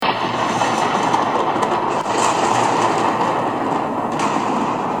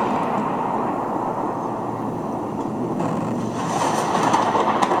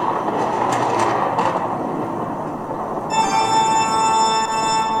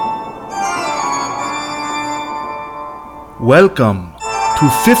Welcome to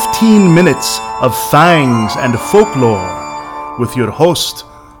 15 minutes of fangs and folklore with your host,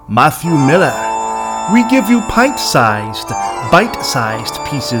 Matthew Miller. We give you pint-sized, bite-sized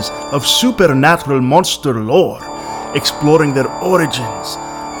pieces of supernatural monster lore, exploring their origins,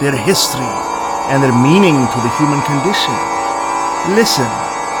 their history, and their meaning to the human condition. Listen,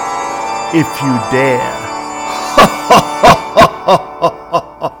 if you dare.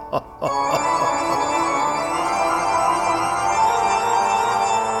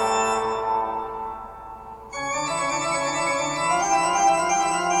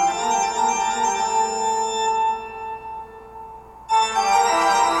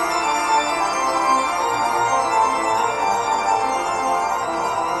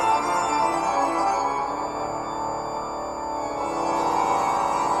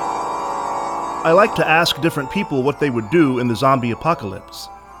 I like to ask different people what they would do in the zombie apocalypse.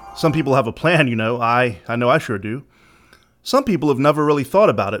 Some people have a plan, you know. I know I sure do. Some people have never really thought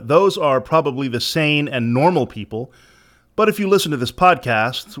about it. Those are probably the sane and normal people. But if you listen to this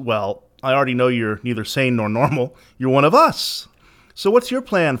podcast, well, I already know you're neither sane nor normal. You're one of us. So what's your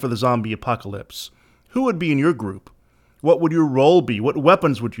plan for the zombie apocalypse? Who would be in your group? What would your role be? What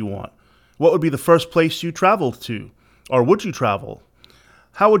weapons would you want? What would be the first place you traveled to? Or would you travel?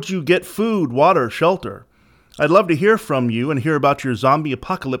 How would you get food, water, shelter? I'd love to hear from you and hear about your zombie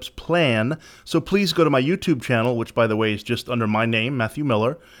apocalypse plan, so please go to my YouTube channel, which by the way is just under my name, Matthew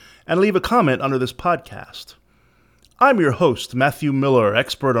Miller, and leave a comment under this podcast. I'm your host, Matthew Miller,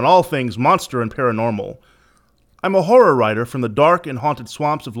 expert on all things monster and paranormal. I'm a horror writer from the dark and haunted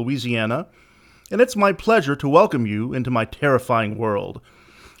swamps of Louisiana, and it's my pleasure to welcome you into my terrifying world.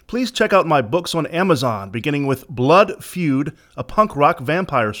 Please check out my books on Amazon, beginning with Blood Feud, a punk rock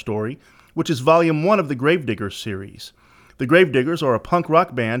vampire story, which is volume 1 of the Gravediggers series. The Gravediggers are a punk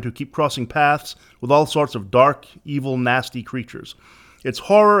rock band who keep crossing paths with all sorts of dark, evil, nasty creatures. It's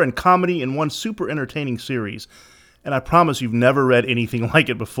horror and comedy in one super entertaining series, and I promise you've never read anything like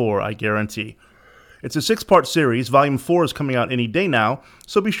it before, I guarantee. It's a 6-part series. Volume 4 is coming out any day now,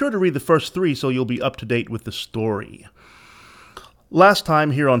 so be sure to read the first 3 so you'll be up to date with the story. Last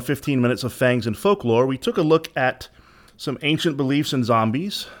time here on 15 Minutes of Fangs and Folklore, we took a look at some ancient beliefs in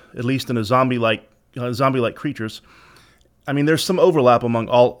zombies, at least in zombie-like creatures. I mean, there's some overlap among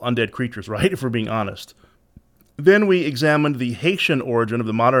all undead creatures, right, if we're being honest. Then we examined the Haitian origin of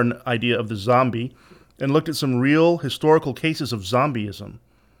the modern idea of the zombie and looked at some real historical cases of zombieism.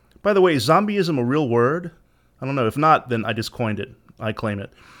 By the way, is zombieism a real word? I don't know. If not, then I just coined it. I claim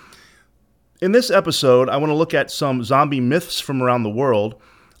it. In this episode, I want to look at some zombie myths from around the world.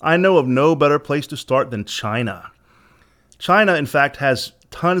 I know of no better place to start than China. China, in fact, has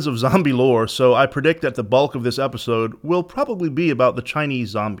tons of zombie lore, so I predict that the bulk of this episode will probably be about the Chinese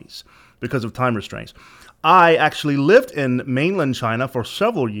zombies because of time restraints. I actually lived in mainland China for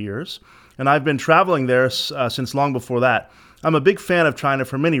several years, and I've been traveling there since long before that. I'm a big fan of China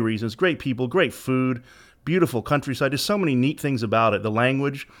for many reasons. Great people, great food, beautiful countryside. There's so many neat things about it. The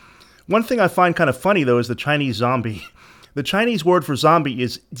language. One thing I find kind of funny, though, is the Chinese zombie. The Chinese word for zombie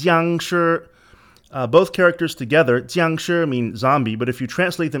is jiangshi. Both characters together, jiangshi mean zombie, but if you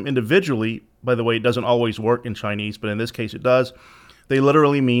translate them individually, by the way, it doesn't always work in Chinese, but in this case it does, they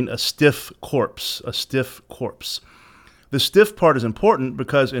literally mean a stiff corpse, a stiff corpse. The stiff part is important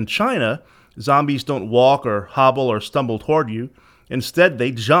because in China, zombies don't walk or hobble or stumble toward you. Instead,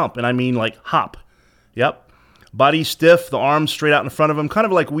 they jump, and I mean like hop. Yep. Body stiff, the arms straight out in front of them, kind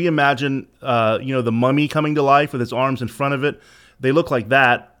of like we imagine, the mummy coming to life with its arms in front of it. They look like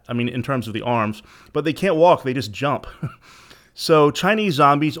that, I mean, in terms of the arms, but they can't walk, they just jump. So Chinese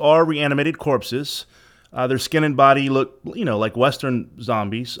zombies are reanimated corpses. Their skin and body look, like Western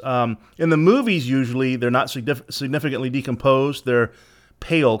zombies. In the movies, usually, they're not significantly decomposed. They're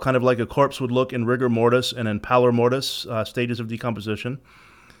pale, kind of like a corpse would look in rigor mortis and in pallor mortis, stages of decomposition.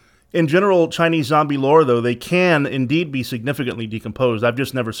 In general, Chinese zombie lore, though, they can indeed be significantly decomposed. I've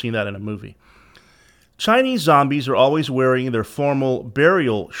just never seen that in a movie. Chinese zombies are always wearing their formal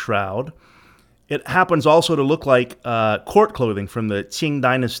burial shroud. It happens also to look like court clothing from the Qing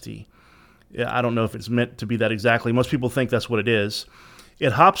dynasty. I don't know if it's meant to be that exactly. Most people think that's what it is.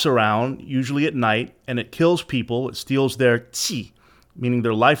 It hops around, usually at night, and it kills people. It steals their qi, meaning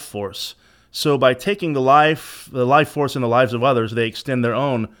their life force. So by taking the life force and the lives of others, they extend their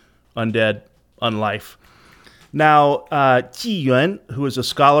own undead unlife. Now, Qi Yuan, who is a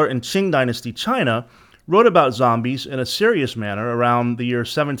scholar in Qing Dynasty China, wrote about zombies in a serious manner around the year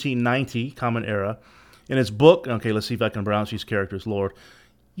 1790, Common Era, in his book. Okay, let's see if I can pronounce these characters, Lord.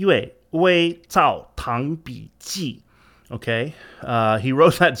 Yue Wei Cao Tang Bi Ji. Okay, he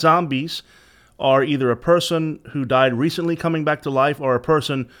wrote that zombies are either a person who died recently coming back to life or a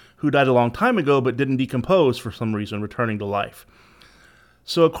person who died a long time ago but didn't decompose for some reason, returning to life.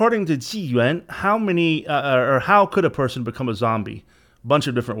 So according to Ji Yuan, how could a person become a zombie? A bunch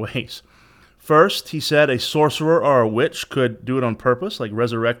of different ways. First, he said a sorcerer or a witch could do it on purpose, like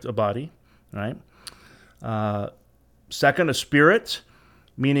resurrect a body, right? Second, a spirit,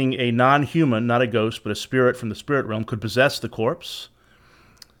 meaning a non-human, not a ghost, but a spirit from the spirit realm, could possess the corpse.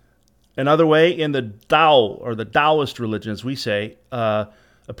 Another way, in the Tao, or the Taoist religion, as we say,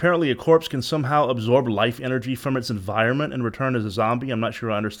 apparently a corpse can somehow absorb life energy from its environment and return as a zombie. I'm not sure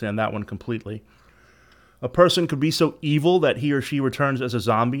I understand that one completely. A person could be so evil that he or she returns as a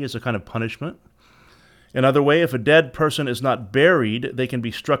zombie as a kind of punishment. Another way, if a dead person is not buried, they can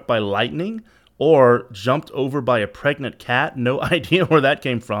be struck by lightning or jumped over by a pregnant cat. No idea where that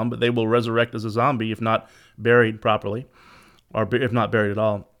came from, but they will resurrect as a zombie if not buried properly, or if not buried at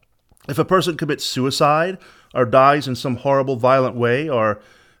all. If a person commits suicide or dies in some horrible, violent way, or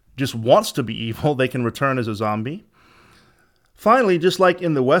just wants to be evil, they can return as a zombie. Finally, just like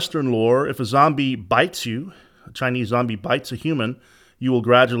in the Western lore, if a zombie bites you, a Chinese zombie bites a human, you will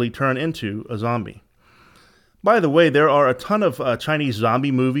gradually turn into a zombie. By the way, there are a ton of Chinese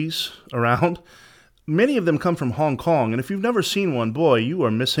zombie movies around. Many of them come from Hong Kong, and if you've never seen one, boy, you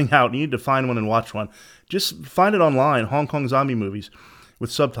are missing out. You need to find one and watch one. Just find it online, Hong Kong zombie movies,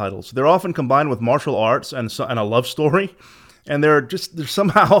 with subtitles. They're often combined with martial arts and a love story, and they're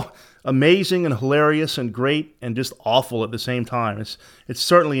somehow amazing and hilarious and great and just awful at the same time. It's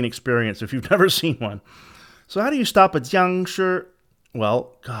certainly an experience if you've never seen one. So how do you stop a jiangshi?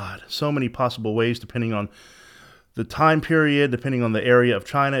 Well, God, so many possible ways depending on the time period, depending on the area of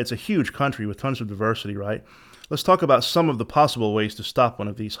China. It's a huge country with tons of diversity, right? Let's talk about some of the possible ways to stop one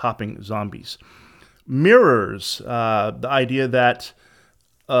of these hopping zombies. Mirrors, the idea that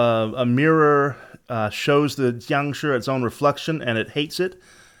a mirror shows the jiangshi its own reflection and it hates it.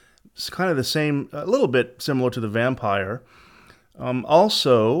 It's kind of the same, a little bit similar to the vampire.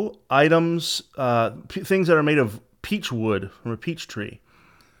 Also, items, things that are made of peach wood from a peach tree.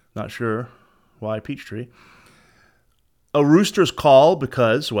 Not sure why peach tree. A rooster's call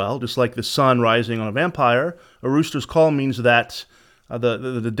because, well, just like the sun rising on a vampire, a rooster's call means that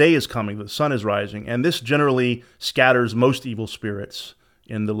the day is coming, the sun is rising. And this generally scatters most evil spirits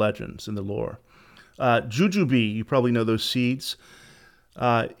in the legends, in the lore. Jujube, you probably know those seeds.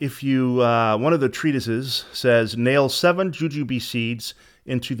 If you, one of the treatises says, nail 7 jujube seeds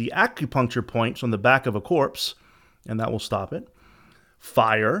into the acupuncture points on the back of a corpse, and that will stop it.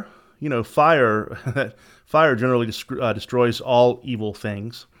 Fire, fire generally destroys all evil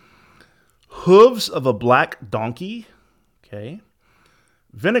things. Hooves of a black donkey, okay.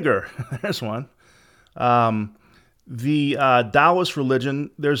 Vinegar, there's one. The Taoist religion,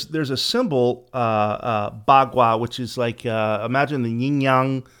 there's a symbol, bagua, which is like, imagine the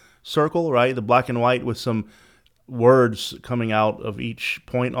yin-yang circle, right? The black and white with some words coming out of each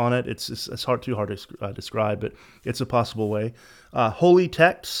point on it. It's too hard to describe, but it's a possible way. Holy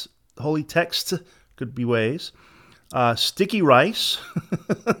text could be ways. Sticky rice,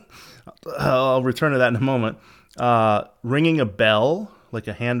 I'll return to that in a moment. Ringing a bell, like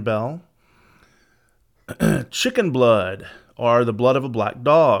a handbell. Chicken blood, or the blood of a black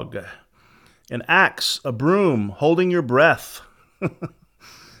dog. An axe, a broom, holding your breath.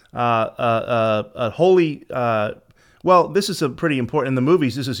 A holy, well, this is a pretty important, in the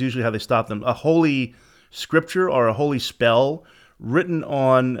movies, this is usually how they stop them. A holy scripture or a holy spell written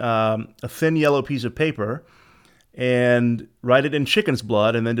on a thin yellow piece of paper, and write it in chicken's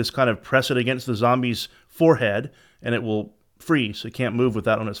blood, and then just kind of press it against the zombie's forehead, and it will freeze. It can't move with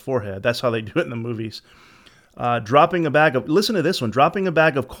that on its forehead. That's how they do it in the movies. Dropping a bag of, listen to this one, dropping a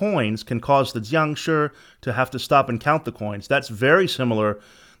bag of coins can cause the jiangshi to have to stop and count the coins. That's very similar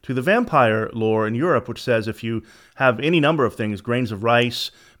to the vampire lore in Europe, which says if you have any number of things, grains of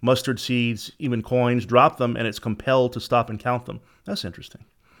rice, mustard seeds, even coins, drop them, and it's compelled to stop and count them. That's interesting.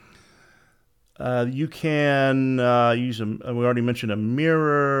 You can use, we already mentioned a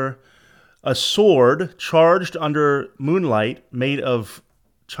mirror, a sword charged under moonlight made of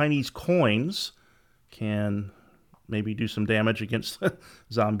Chinese coins can maybe do some damage against a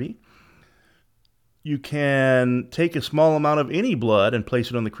zombie. You can take a small amount of any blood and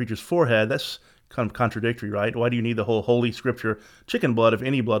place it on the creature's forehead. That's kind of contradictory, right? Why do you need the whole holy scripture? Chicken blood, if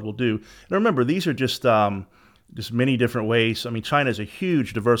any blood will do. And remember, these are just many different ways. I mean, China is a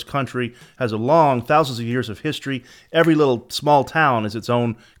huge, diverse country, has a long, thousands of years of history. Every little small town has its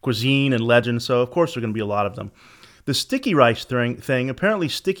own cuisine and legend, so of course there are going to be a lot of them. The sticky rice thing, apparently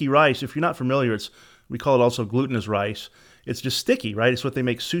sticky rice, if you're not familiar, we call it also glutinous rice. It's just sticky, right? It's what they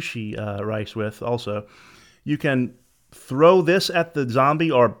make sushi rice with also. You can throw this at the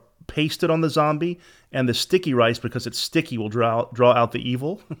zombie or paste it on the zombie, and the sticky rice, because it's sticky, will draw out the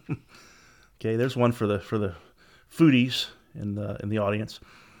evil. Okay, there's one for the foodies in the audience.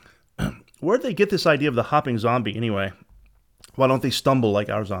 Where'd they get this idea of the hopping zombie anyway? Why don't they stumble like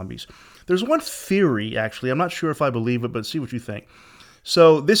our zombies? There's one theory, actually. I'm not sure if I believe it, but see what you think.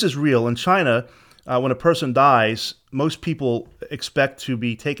 So this is real. In China, when a person dies, most people expect to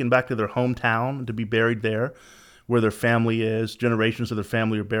be taken back to their hometown, to be buried there, where their family is. Generations of their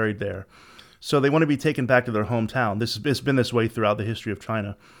family are buried there. So they want to be taken back to their hometown. It's been this way throughout the history of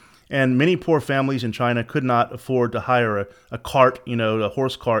China. And many poor families in China could not afford to hire a cart, a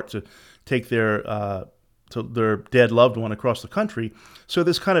horse cart, to take their dead loved one across the country. So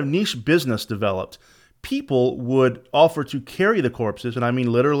this kind of niche business developed. People would offer to carry the corpses, and I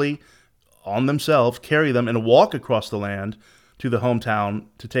mean literally on themselves, carry them and walk across the land to the hometown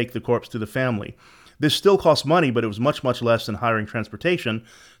to take the corpse to the family. This still cost money, but it was much, much less than hiring transportation,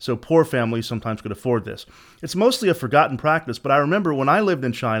 so poor families sometimes could afford this. It's mostly a forgotten practice, but I remember when I lived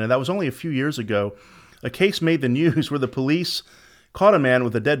in China, that was only a few years ago, a case made the news where the police caught a man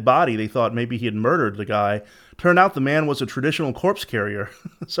with a dead body. They thought maybe he had murdered the guy. Turned out the man was a traditional corpse carrier,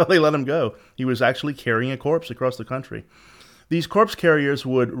 so they let him go. He was actually carrying a corpse across the country. These corpse carriers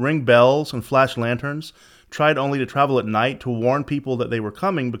would ring bells and flash lanterns, tried only to travel at night to warn people that they were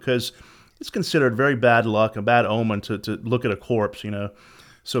coming, because it's considered very bad luck, a bad omen to look at a corpse,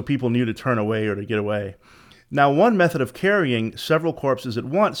 so people knew to turn away or to get away. Now, one method of carrying several corpses at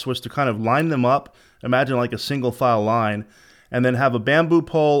once was to kind of line them up, imagine like a single file line, and then have a bamboo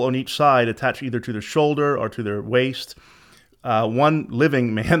pole on each side attached either to their shoulder or to their waist. One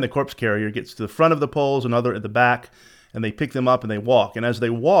living man, the corpse carrier, gets to the front of the poles, another at the back, and they pick them up and they walk. And as they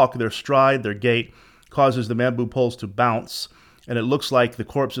walk, their stride, their gait, causes the bamboo poles to bounce, and it looks like the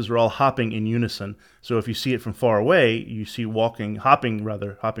corpses are all hopping in unison. So if you see it from far away, you see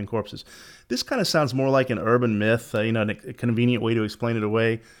hopping corpses. This kind of sounds more like an urban myth, a convenient way to explain it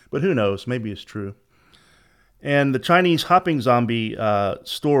away, but who knows, maybe it's true. And the Chinese hopping zombie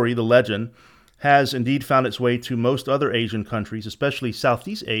story, the legend, has indeed found its way to most other Asian countries, especially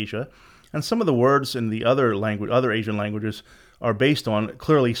Southeast Asia, and some of the words in the other Asian languages are based on,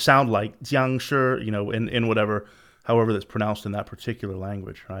 clearly sound like jiangshi, in whatever, however that's pronounced in that particular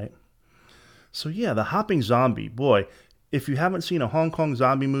language, right? So yeah, the hopping zombie, boy, if you haven't seen a Hong Kong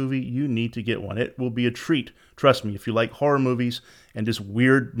zombie movie, you need to get one. It will be a treat. Trust me, if you like horror movies and just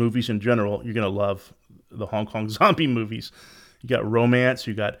weird movies in general, you're going to love the Hong Kong zombie movies. You got romance,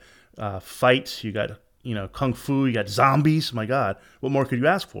 you got fights, you got, kung fu, you got zombies. My God, what more could you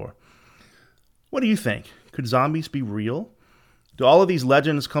ask for? What do you think? Could zombies be real? Do all of these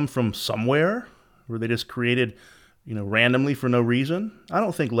legends come from somewhere? Were they just created, randomly for no reason? I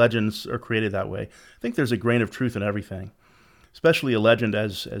don't think legends are created that way. I think there's a grain of truth in everything, especially a legend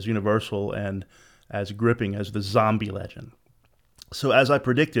as universal and as gripping as the zombie legend. So as I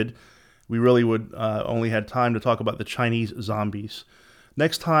predicted, we really would only had time to talk about the Chinese zombies.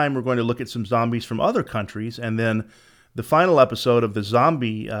 Next time, we're going to look at some zombies from other countries, and then the final episode of the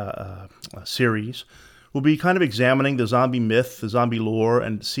zombie series will be kind of examining the zombie myth, the zombie lore,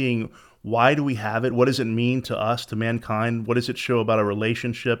 and seeing why do we have it? What does it mean to us, to mankind? What does it show about a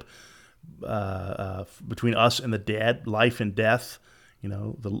relationship between us and the dead, life and death?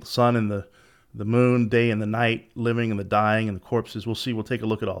 The sun and the moon, day and the night, living and the dying and the corpses. We'll see. We'll take a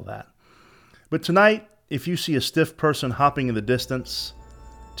look at all that. But tonight, if you see a stiff person hopping in the distance,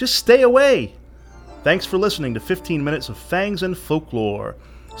 just stay away. Thanks for listening to 15 minutes of Fangs and Folklore.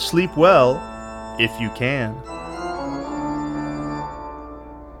 Sleep well, if you can.